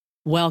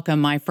Welcome,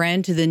 my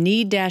friend, to the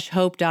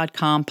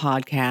need-hope.com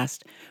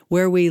podcast,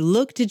 where we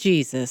look to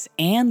Jesus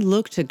and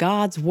look to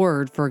God's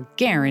Word for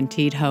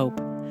guaranteed hope.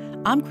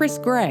 I'm Chris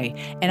Gray,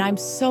 and I'm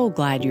so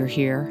glad you're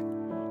here.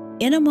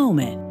 In a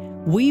moment,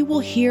 we will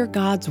hear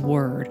God's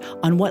Word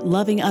on what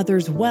loving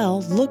others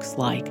well looks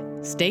like.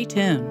 Stay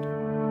tuned.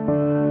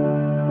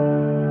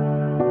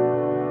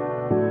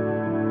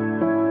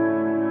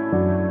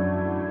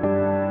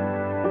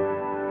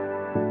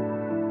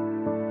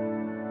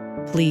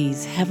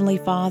 Please, Heavenly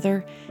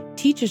Father,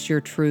 teach us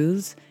your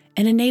truths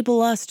and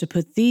enable us to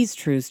put these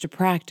truths to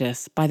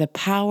practice by the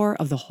power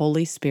of the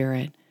Holy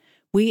Spirit.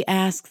 We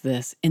ask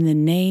this in the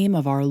name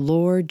of our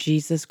Lord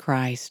Jesus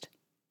Christ.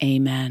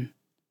 Amen.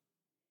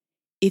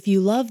 If you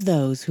love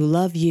those who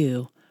love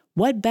you,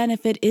 what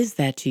benefit is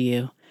that to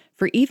you?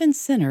 For even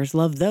sinners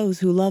love those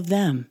who love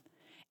them.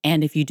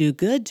 And if you do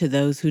good to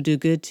those who do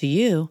good to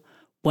you,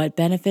 what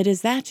benefit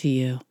is that to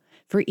you?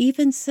 For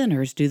even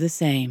sinners do the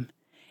same.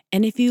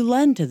 And if you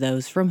lend to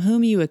those from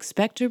whom you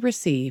expect to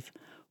receive,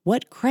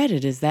 what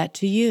credit is that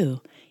to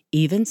you?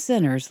 Even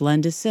sinners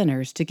lend to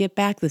sinners to get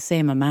back the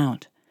same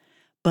amount.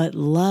 But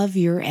love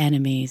your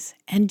enemies,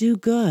 and do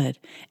good,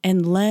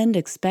 and lend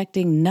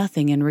expecting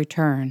nothing in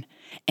return,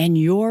 and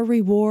your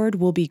reward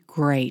will be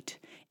great,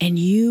 and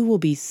you will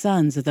be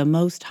sons of the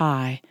Most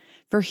High,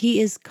 for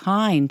He is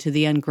kind to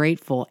the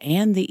ungrateful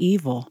and the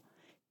evil.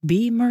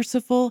 Be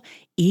merciful,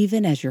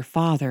 even as your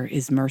Father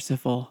is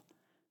merciful.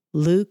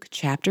 Luke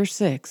chapter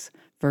 6,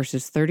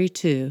 verses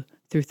 32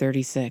 through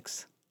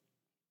 36.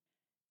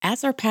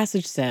 As our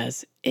passage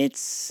says,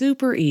 it's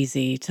super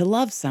easy to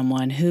love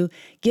someone who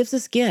gives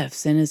us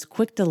gifts and is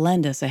quick to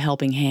lend us a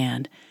helping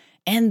hand.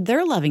 And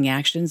their loving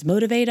actions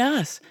motivate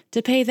us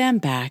to pay them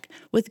back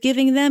with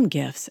giving them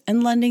gifts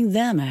and lending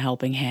them a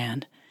helping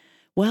hand.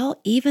 Well,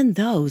 even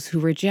those who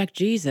reject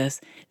Jesus,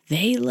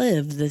 they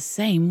live the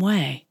same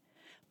way.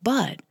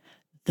 But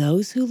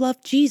those who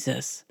love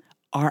Jesus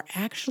are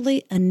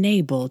actually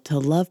enabled to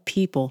love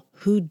people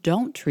who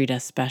don't treat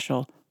us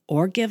special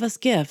or give us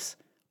gifts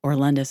or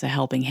lend us a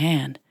helping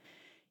hand.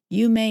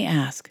 You may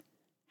ask,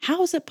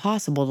 how is it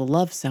possible to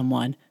love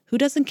someone who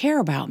doesn't care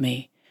about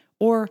me?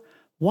 Or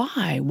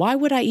why? Why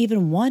would I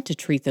even want to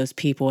treat those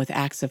people with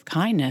acts of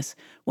kindness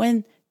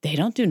when they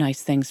don't do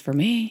nice things for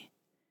me?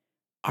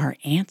 Our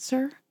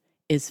answer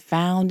is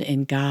found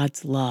in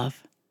God's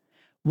love.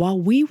 While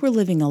we were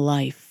living a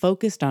life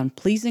focused on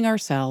pleasing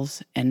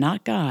ourselves and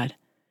not God,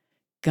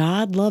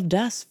 God loved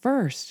us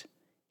first.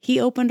 He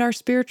opened our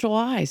spiritual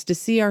eyes to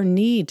see our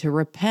need to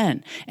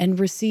repent and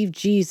receive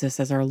Jesus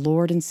as our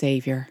Lord and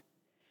Savior.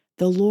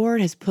 The Lord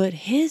has put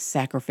His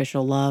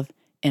sacrificial love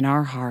in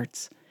our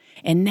hearts,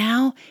 and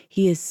now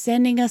He is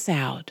sending us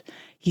out.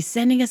 He's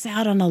sending us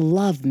out on a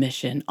love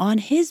mission on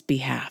His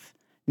behalf,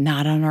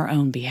 not on our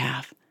own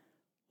behalf.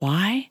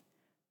 Why?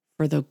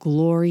 For the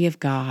glory of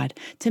God,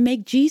 to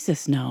make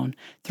Jesus known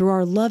through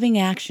our loving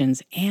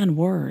actions and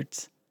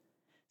words.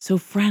 So,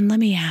 friend,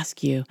 let me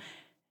ask you,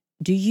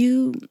 do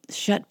you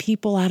shut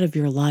people out of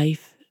your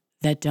life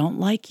that don't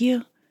like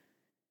you?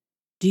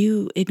 Do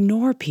you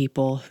ignore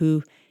people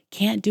who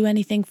can't do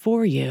anything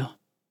for you?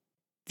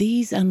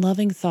 These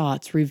unloving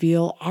thoughts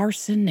reveal our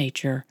sin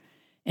nature,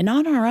 and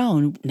on our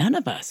own, none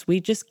of us, we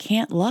just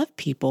can't love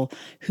people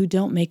who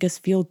don't make us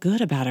feel good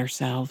about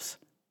ourselves.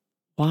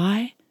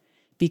 Why?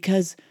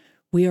 Because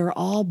we are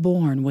all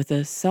born with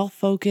a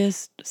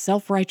self-focused,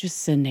 self-righteous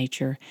sin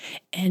nature,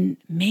 and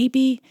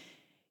maybe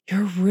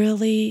you're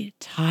really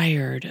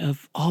tired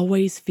of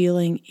always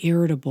feeling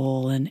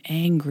irritable and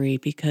angry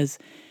because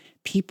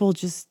people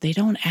they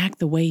don't act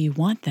the way you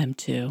want them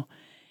to.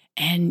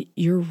 And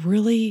you're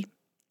really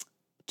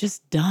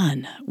just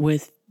done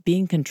with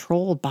being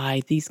controlled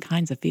by these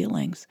kinds of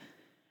feelings.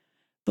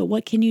 But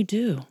what can you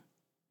do?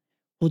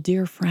 Well,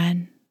 dear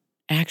friend,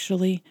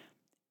 actually,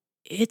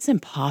 it's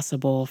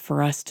impossible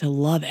for us to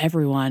love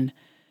everyone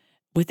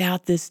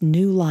without this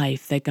new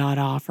life that God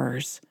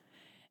offers.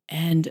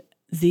 And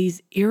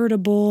these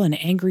irritable and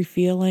angry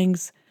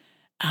feelings,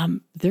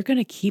 they're going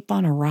to keep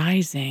on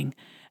arising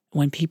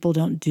when people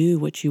don't do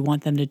what you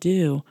want them to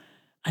do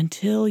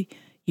until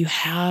you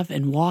have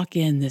and walk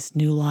in this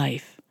new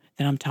life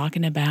that I'm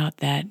talking about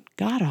that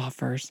God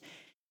offers.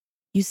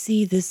 You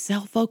see, this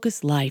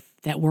self-focused life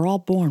that we're all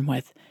born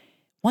with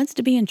wants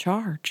to be in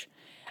charge,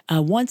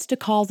 wants to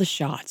call the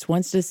shots,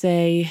 wants to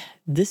say,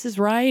 this is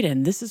right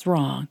and this is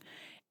wrong,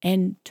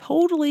 and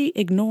totally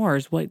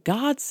ignores what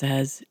God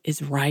says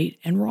is right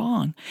and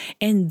wrong.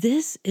 And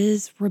this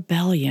is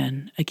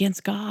rebellion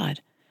against God.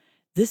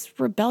 This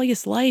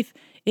rebellious life,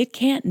 it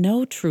can't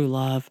know true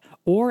love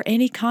or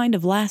any kind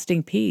of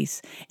lasting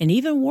peace, and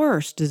even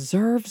worse,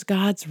 deserves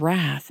God's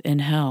wrath in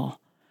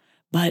hell.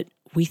 But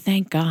we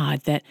thank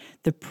God that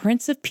the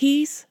Prince of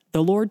Peace,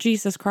 the Lord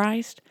Jesus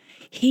Christ,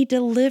 He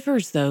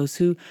delivers those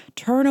who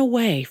turn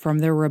away from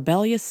their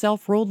rebellious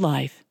self-ruled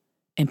life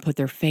and put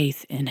their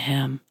faith in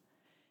Him.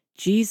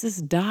 Jesus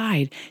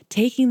died,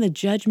 taking the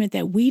judgment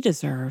that we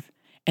deserve,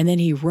 and then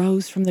He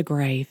rose from the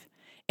grave.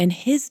 And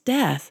His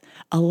death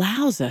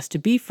allows us to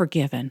be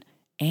forgiven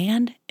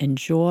and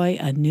enjoy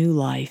a new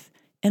life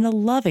in a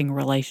loving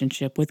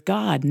relationship with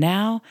God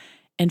now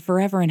and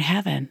forever in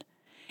heaven.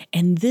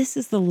 And this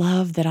is the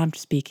love that I'm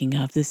speaking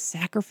of, this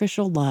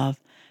sacrificial love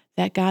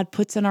that God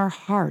puts in our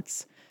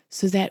hearts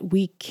so that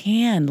we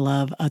can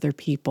love other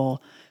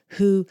people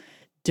who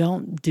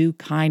don't do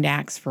kind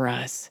acts for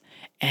us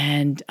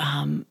and,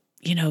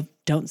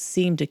 don't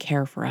seem to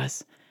care for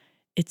us.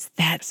 It's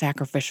that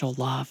sacrificial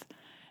love,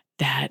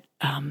 that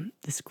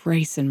this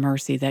grace and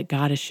mercy that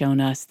God has shown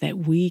us that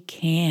we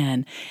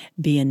can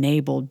be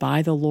enabled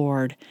by the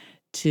Lord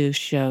to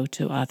show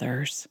to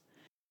others.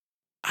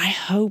 I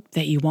hope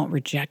that you won't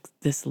reject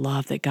this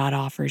love that God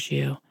offers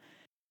you.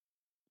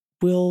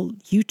 Will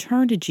you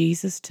turn to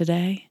Jesus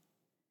today?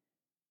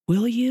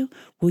 Will you?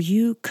 Will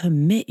you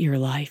commit your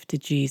life to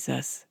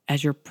Jesus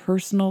as your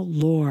personal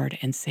Lord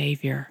and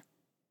Savior?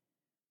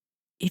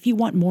 If you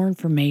want more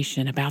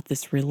information about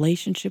this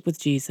relationship with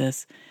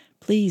Jesus,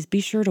 please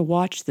be sure to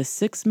watch the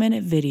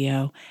 6-minute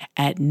video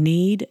at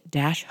need-hope.com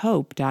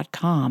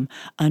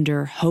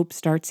under Hope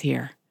Starts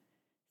Here.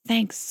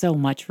 Thanks so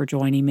much for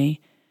joining me.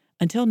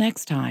 Until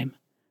next time,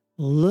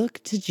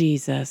 look to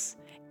Jesus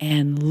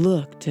and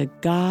look to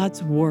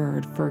God's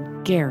Word for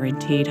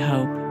guaranteed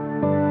hope.